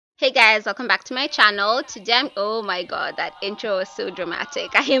Hey guys, welcome back to my channel. Today oh my god, that intro was so dramatic.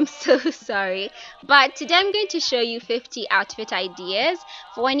 I am so sorry. But today I'm going to show you 50 outfit ideas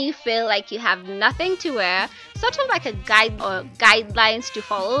for when you feel like you have nothing to wear, sort of like a guide or guidelines to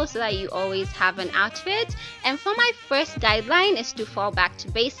follow so that you always have an outfit. And for my first guideline is to fall back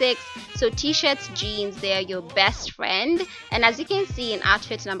to basics. So t-shirts, jeans, they're your best friend. And as you can see in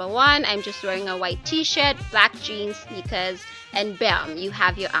outfit number 1, I'm just wearing a white t-shirt, black jeans, sneakers, and bam, you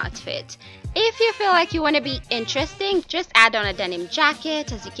have your outfit. If you feel like you want to be interesting, just add on a denim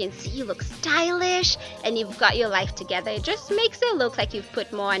jacket. As you can see, you look stylish and you've got your life together. It just makes it look like you've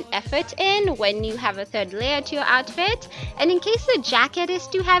put more an effort in when you have a third layer to your outfit. And in case the jacket is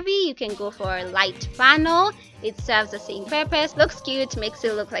too heavy, you can go for a light flannel. It serves the same purpose, looks cute, makes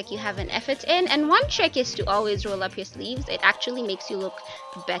it look like you have an effort in. And one trick is to always roll up your sleeves. It actually makes you look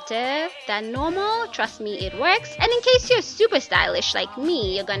better than normal. Trust me, it works. And in case you're super stylish like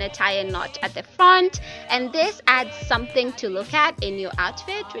me, you're gonna tie a knot at the front, and this adds something to look at in your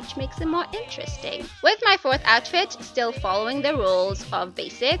outfit, which makes it more interesting. With my fourth outfit, still following the rules of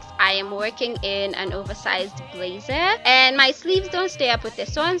basics, I am working in an oversized blazer, and my sleeves don't stay up with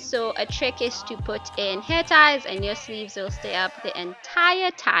this one, so a trick is to put in hair ties and your sleeves will stay up the entire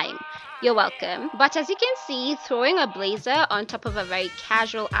time. You're welcome. But as you can see, throwing a blazer on top of a very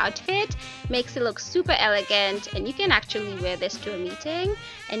casual outfit makes it look super elegant, and you can actually wear this to a meeting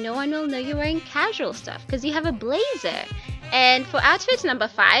and no one will know you're wearing casual stuff because you have a blazer. And for outfit number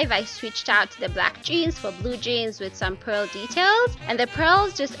 5, I switched out the black jeans for blue jeans with some pearl details, and the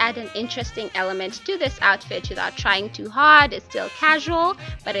pearls just add an interesting element to this outfit without trying too hard. It's still casual,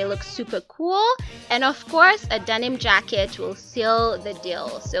 but it looks super cool. And of course, a denim jacket will seal the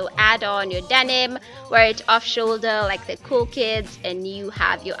deal. So add on your denim, wear it off shoulder like the cool kids, and you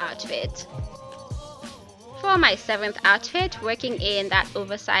have your outfit. For my 7th outfit, working in that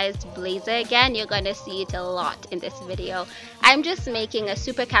oversized blazer again, you're gonna see it a lot in this video. I'm just making a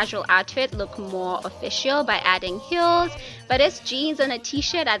super casual outfit look more official by adding heels, but it's jeans and a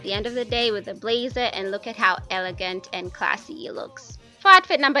t-shirt at the end of the day with a blazer, and look at how elegant and classy it looks. For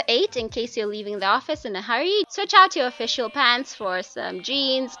outfit number 8, in case you're leaving the office in a hurry, switch out your official pants for some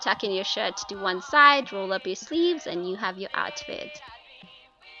jeans, tuck in your shirt to one side, roll up your sleeves, and you have your outfit.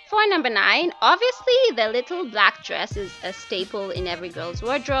 For number 9, obviously the little black dress is a staple in every girl's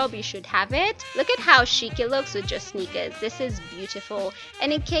wardrobe. You should have it. Look at how chic it looks with just sneakers. This is beautiful.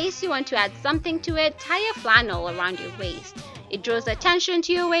 And in case you want to add something to it, tie a flannel around your waist. It draws attention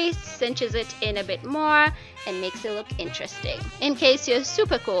to your waist, cinches it in a bit more, and makes it look interesting. In case you're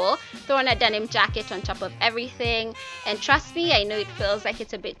super cool, throw on a denim jacket on top of everything. And trust me, I know it feels like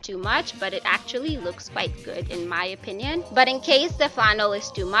it's a bit too much, but it actually looks quite good in my opinion. But in case the flannel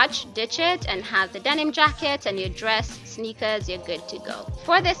is too much, ditch it and have the denim jacket and your dress, sneakers, you're good to go.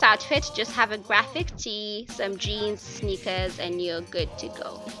 For this outfit, just have a graphic tee, some jeans, sneakers, and you're good to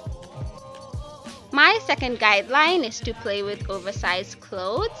go. My second guideline is to play with oversized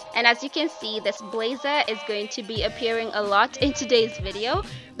clothes, and as you can see, this blazer is going to be appearing a lot in today's video,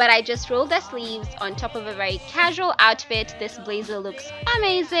 but I just rolled the sleeves on top of a very casual outfit. This blazer looks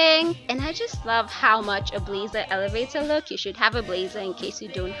amazing, and I just love how much a blazer elevates a look. You should have a blazer in case you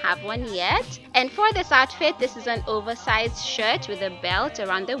don't have one yet. And for this outfit, this is an oversized shirt with a belt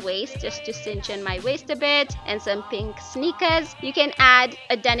around the waist just to cinch in my waist a bit, and some pink sneakers. You can add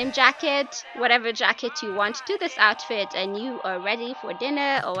a denim jacket, whatever jacket you want to this outfit, and you are ready for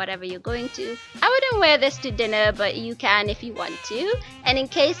dinner or whatever you're going to. I wouldn't wear this to dinner, but you can if you want to. And in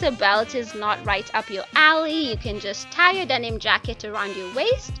case a belt is not right up your alley, you can just tie your denim jacket around your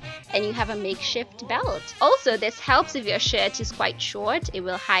waist and you have a makeshift belt. Also, this helps if your shirt is quite short. It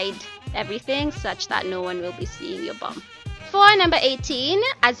will hide everything such that no one will be seeing your bum. For number 18,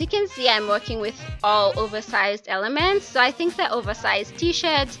 as you can see, I'm working with all oversized elements, so I think the oversized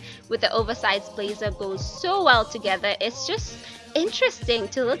t-shirt with the oversized blazer goes so well together. It's just interesting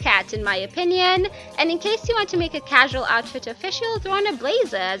to look at in my opinion. And in case you want to make a casual outfit official, throw on a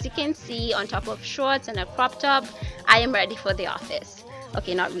blazer. As you can see, on top of shorts and a crop top, I am ready for the office.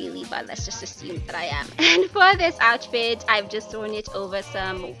 Okay, not really, but let's just assume that I am. And for this outfit, I've just thrown it over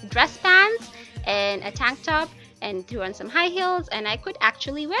some dress pants and a tank top, and threw on some high heels, and I could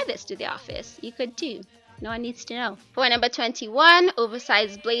actually wear this to the office. You could too. No one needs to know. For number 21,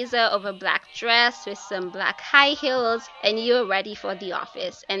 oversized blazer over black dress with some black high heels, and you're ready for the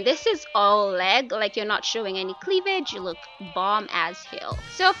office. And this is all leg, like you're not showing any cleavage. You look bomb as hell.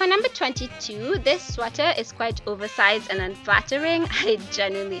 So for number 22, this sweater is quite oversized and unflattering. I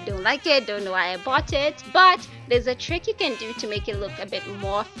genuinely don't like it, don't know why I bought it, but there's a trick you can do to make it look a bit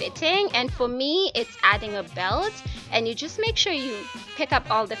more fitting, and for me it's adding a belt, and you just make sure you pick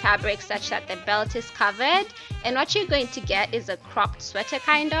up all the fabric such that the belt is covered, and what you're going to get is a cropped sweater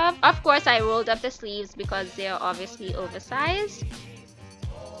kind of. Of course, I rolled up the sleeves because they're obviously oversized.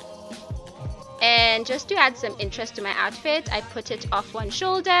 And just to add some interest to my outfit, I put it off one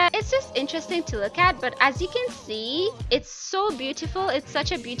shoulder. It's just interesting to look at, but as you can see, it's so beautiful. It's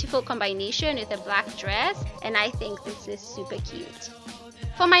such a beautiful combination with a black dress, and I think this is super cute.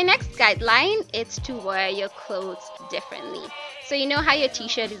 For my next guideline, it's to wear your clothes differently. So you know how your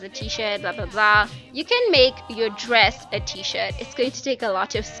t-shirt is a t-shirt, blah blah blah. You can make your dress a t-shirt. It's going to take a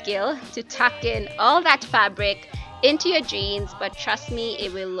lot of skill to tuck in all that fabric into your jeans, but trust me,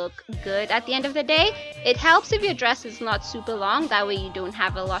 it will look good at the end of the day. It helps if your dress is not super long, that way you don't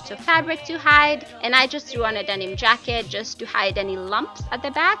have a lot of fabric to hide. And I just threw on a denim jacket just to hide any lumps at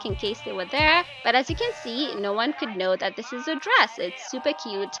the back in case they were there. But as you can see, no one could know that this is a dress. It's super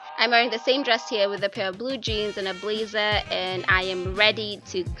cute. I'm wearing the same dress here with a pair of blue jeans and a blazer, and I am ready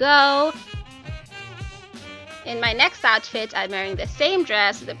to go. In my next outfit, I'm wearing the same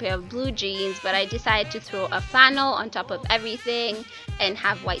dress with a pair of blue jeans, but I decided to throw a flannel on top of everything and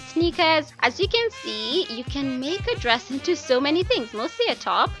have white sneakers. As you can see, you can make a dress into so many things, mostly a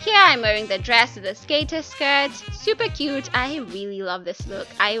top. Here I'm wearing the dress with a skater skirt. Super cute. I really love this look.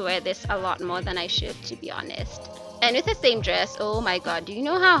 I wear this a lot more than I should, to be honest. And with the same dress, oh my god, do you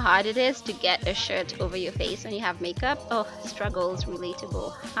know how hard it is to get a shirt over your face when you have makeup? Oh, struggles,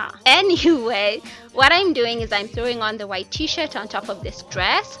 relatable, huh? Anyway, what I'm doing is I'm throwing on the white t-shirt on top of this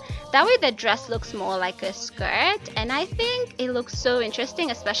dress. That way the dress looks more like a skirt, and I think it looks so interesting,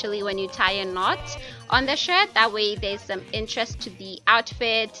 especially when you tie a knot on the shirt. That way there's some interest to the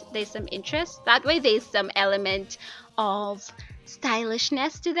outfit, that way there's some element of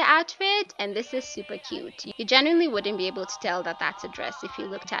stylishness to the outfit, and this is super cute. You genuinely wouldn't be able to tell that that's a dress if you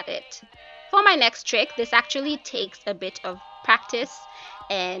looked at it. For my next trick, this actually takes a bit of practice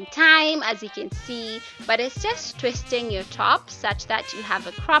and time, as you can see, but it's just twisting your top such that you have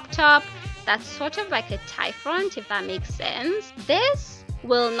a crop top that's sort of like a tie front, if that makes sense. This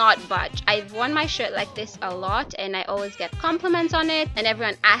will not budge. I've worn my shirt like this a lot and I always get compliments on it, and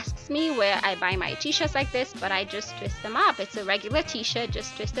everyone asks me where I buy my t-shirts like this, but I just twist them up. It's a regular t-shirt,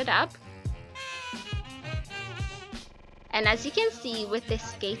 just twisted up. And as you can see with this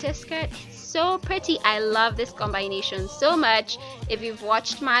skater skirt, it's so pretty. I love this combination so much. If you've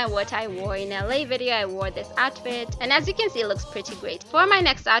watched my what I wore in LA video, I wore this outfit, and as you can see, it looks pretty great. For my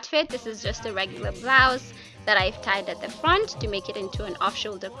next outfit, this is just a regular blouse that I've tied at the front to make it into an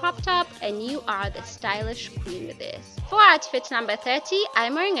off-shoulder crop top, and you are the stylish queen with this. For outfit number 30,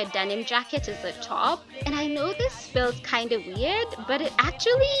 I'm wearing a denim jacket as a top, and I know this feels kind of weird, but it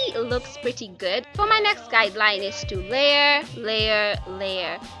actually looks pretty good. For my next guideline is to layer, layer,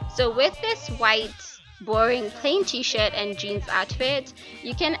 layer. So with this white boring plain t-shirt and jeans outfit,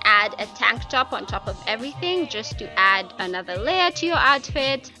 you can add a tank top on top of everything just to add another layer to your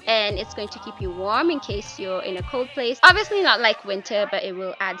outfit, and it's going to keep you warm in case you're in a cold place. Obviously not like winter, but it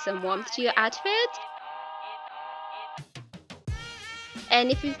will add some warmth to your outfit. And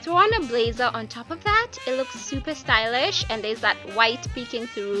if you throw on a blazer on top of that, it looks super stylish, and there's that white peeking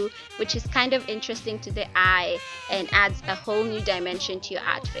through, which is kind of interesting to the eye and adds a whole new dimension to your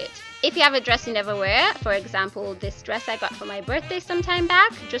outfit. If you have a dress you never wear, for example this dress I got for my birthday some time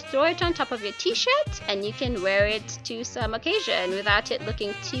back, just throw it on top of your t-shirt and you can wear it to some occasion without it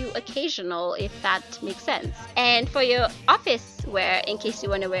looking too occasional, if that makes sense. And for your office wear, in case you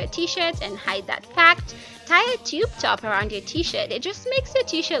want to wear a t-shirt and hide that fact, tie a tube top around your t-shirt. It just makes your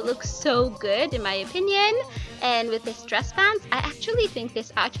t-shirt look so good in my opinion. And with this dress pants, I actually think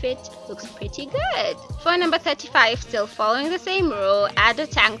this outfit looks pretty good. For number 35, still following the same rule, add a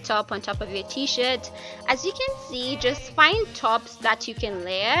tank top on top of your t-shirt. As you can see, just find tops that you can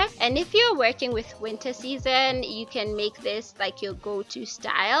layer, and if you're working with winter season, you can make this like your go-to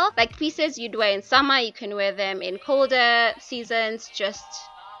style. Like pieces you'd wear in summer, you can wear them in colder seasons. Just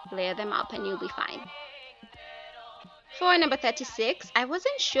layer them up and you'll be fine. For number 36, I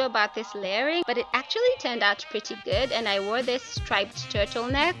wasn't sure about this layering, but it actually turned out pretty good, and I wore this striped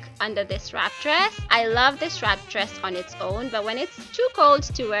turtleneck under this wrap dress. I love this wrap dress on its own, but when it's too cold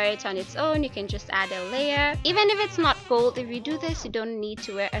to wear it on its own, you can just add a layer. Even if it's not cold, if you do this, you don't need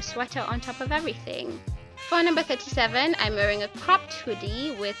to wear a sweater on top of everything. For number 37, I'm wearing a cropped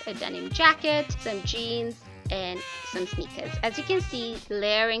hoodie with a denim jacket, some jeans, and some sneakers. As you can see,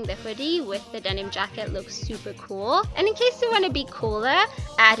 layering the hoodie with the denim jacket looks super cool. And in case you want to be cooler,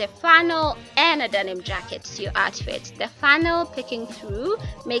 add a flannel and a denim jacket to your outfit. The flannel picking through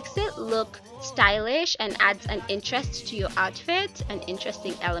makes it look stylish and adds an interest to your outfit, an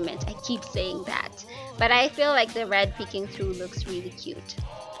interesting element. I keep saying that. but I feel like the red peeking through looks really cute.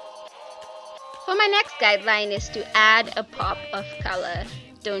 For my next guideline is to add a pop of color.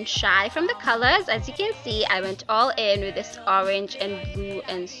 Don't shy from the colors. As you can see, I went all in with this orange and blue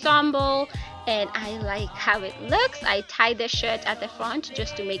ensemble, and I like how it looks. I tied the shirt at the front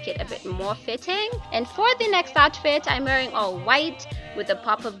just to make it a bit more fitting. And for the next outfit, I'm wearing all white with a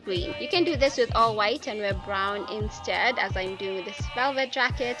pop of green. You can do this with all white and wear brown instead, as I'm doing with this velvet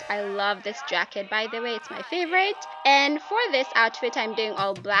jacket. I love this jacket, by the way, it's my favorite. And for this outfit, I'm doing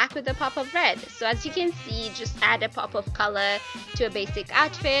all black with a pop of red. So as you can see, just add a pop of color to a basic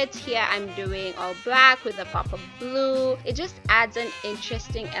outfit. Here I'm doing all black with a pop of blue. It just adds an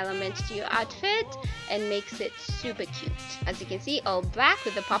interesting element to your outfit and makes it super cute. As you can see, all black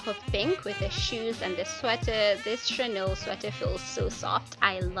with a pop of pink with the shoes and the sweater. This Chanel sweater feels so soft.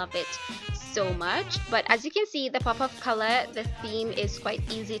 I love it so much. But as you can see, the pop of color, the theme is quite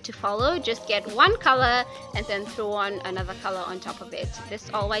easy to follow. Just get one color and then throw on another color on top of it. This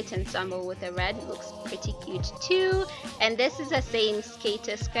all white ensemble with the red looks pretty cute too. And this is the same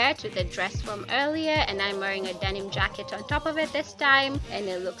skater skirt with the dress from earlier, and I'm wearing a denim jacket on top of it this time, and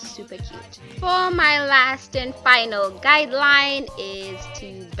it looks super cute. For my last and final guideline is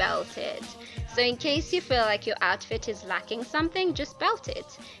to belt it. So in case you feel like your outfit is lacking something, just belt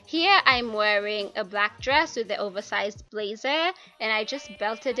it. Here I'm wearing a black dress with the oversized blazer, and I just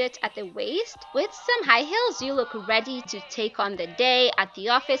belted it at the waist. With some high heels, you look ready to take on the day. At the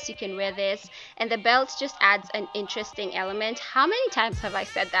office, you can wear this, and the belt just adds an interesting element. How many times have I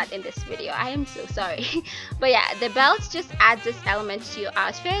said that in this video? I am so sorry. But yeah, the belt just adds this element to your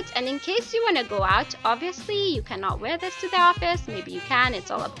outfit, and in case you want to go out, obviously you cannot wear this to the office. Maybe you can,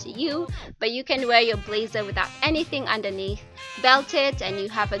 it's all up to you, but you can wear your blazer without anything underneath, belt it, and you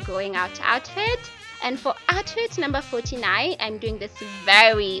have a going out outfit. And for outfit number 49, I'm doing this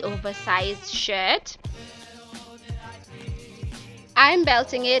very oversized shirt. I'm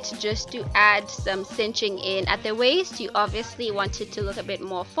belting it just to add some cinching in at the waist. You obviously want it to look a bit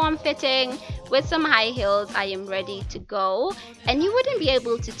more form-fitting. With some high heels, I am ready to go. And you wouldn't be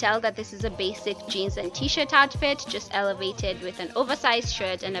able to tell that this is a basic jeans and t-shirt outfit, just elevated with an oversized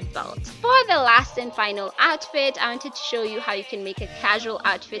shirt and a belt. For the last and final outfit, I wanted to show you how you can make a casual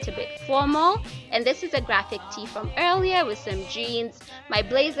outfit a bit formal. And this is a graphic tee from earlier with some jeans. My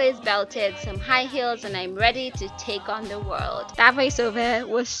blazer is belted, some high heels, and I'm ready to take on the world. That voiceover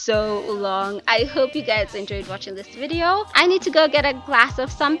was so long. I hope you guys enjoyed watching this video. I need to go get a glass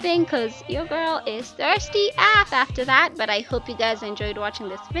of something because your girl is thirsty AF after that. But I hope you guys enjoyed watching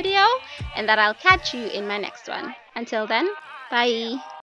this video and that I'll catch you in my next one. Until then, bye.